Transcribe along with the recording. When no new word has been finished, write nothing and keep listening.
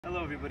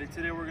everybody,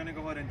 today we're going to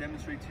go ahead and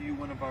demonstrate to you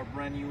one of our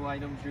brand new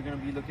items. You're going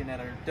to be looking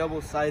at our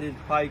double-sided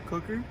pie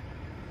cooker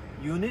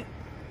unit.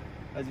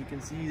 As you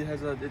can see,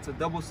 it's a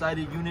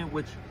double-sided unit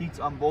which heats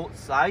on both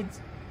sides.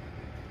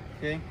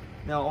 Okay,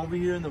 now over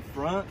here in the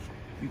front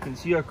you can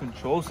see our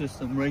control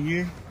system right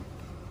here.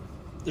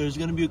 There's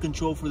going to be a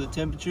control for the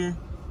temperature,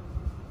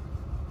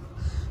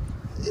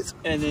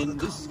 and then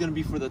this is going to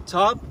be for the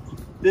top.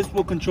 This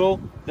will control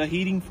the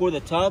heating for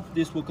the top.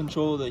 This will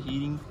control the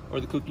heating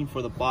or the cooking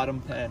for the bottom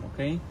pan,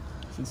 okay?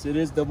 Since it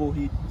is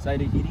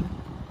double-sided heating,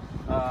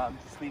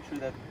 just make sure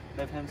that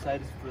left-hand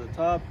side is for the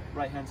top,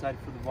 right-hand side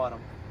for the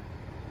bottom.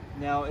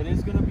 Now, it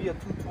is going to be a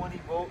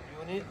 220-volt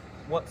unit,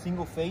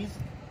 single phase.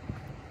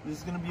 This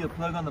is going to be a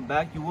plug on the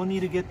back. You will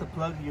need to get the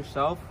plug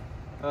yourself.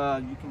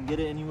 You can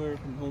get it anywhere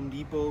from Home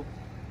Depot.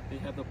 They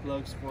have the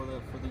plugs for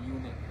the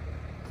unit.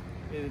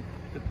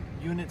 The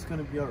unit's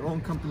going to be our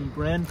own company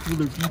brand,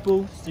 Cooler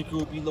Depot. Sticker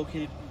will be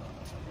located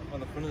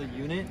on the front of the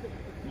unit.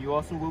 You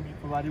also will be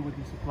provided with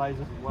the supplies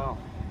as well.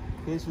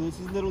 Okay, so this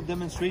is a little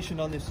demonstration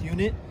on this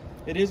unit.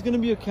 It is going to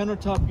be a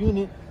countertop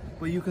unit,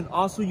 but you can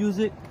also use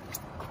it.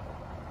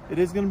 It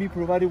is going to be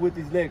provided with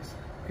these legs.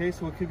 Okay,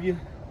 so it could be a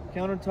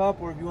countertop,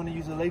 or if you want to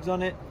use the legs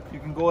on it, you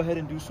can go ahead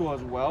and do so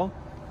as well.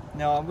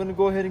 Now I'm going to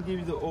go ahead and give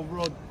you the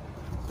overall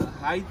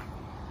height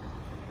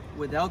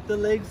without the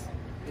legs,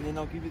 and then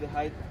I'll give you the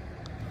height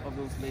of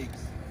those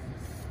legs.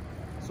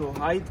 So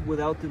height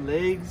without the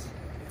legs,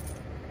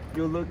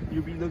 you'll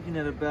be looking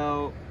at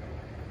about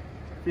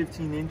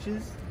 15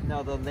 inches.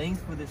 Now the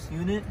length for this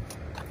unit,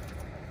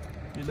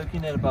 you're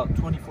looking at about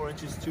 24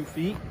 inches, 2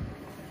 feet.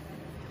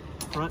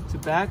 Front to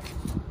back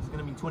is going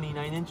to be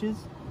 29 inches.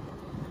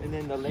 And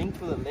then the length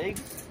for the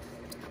legs,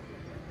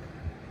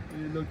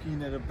 you're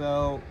looking at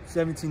about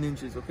 17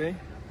 inches, okay?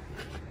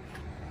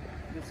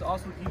 Let's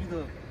also give you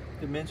the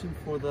dimension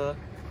for the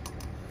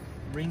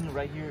ring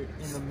right here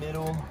in the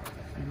middle.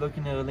 You're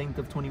looking at a length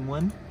of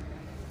 21,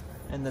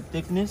 and the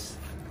thickness,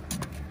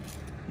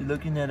 you're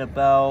looking at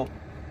about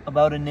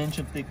an inch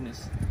of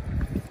thickness.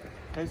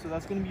 Okay, so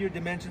that's going to be your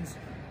dimensions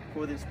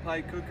for this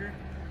pie cooker.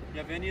 If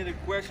you have any other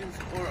questions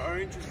or are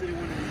interested in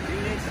one of these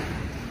units,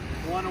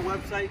 go on our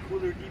website,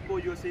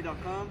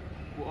 coolerdepot.usa.com.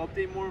 We'll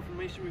update more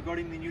information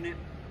regarding the unit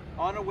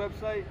on our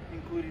website,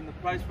 including the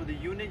price for the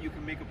unit. You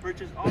can make a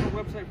purchase on our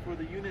website for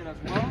the unit as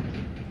well.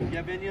 If you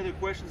have any other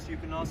questions, you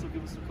can also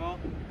give us a call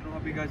and we'll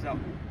help you guys out.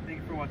 Thank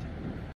you for watching.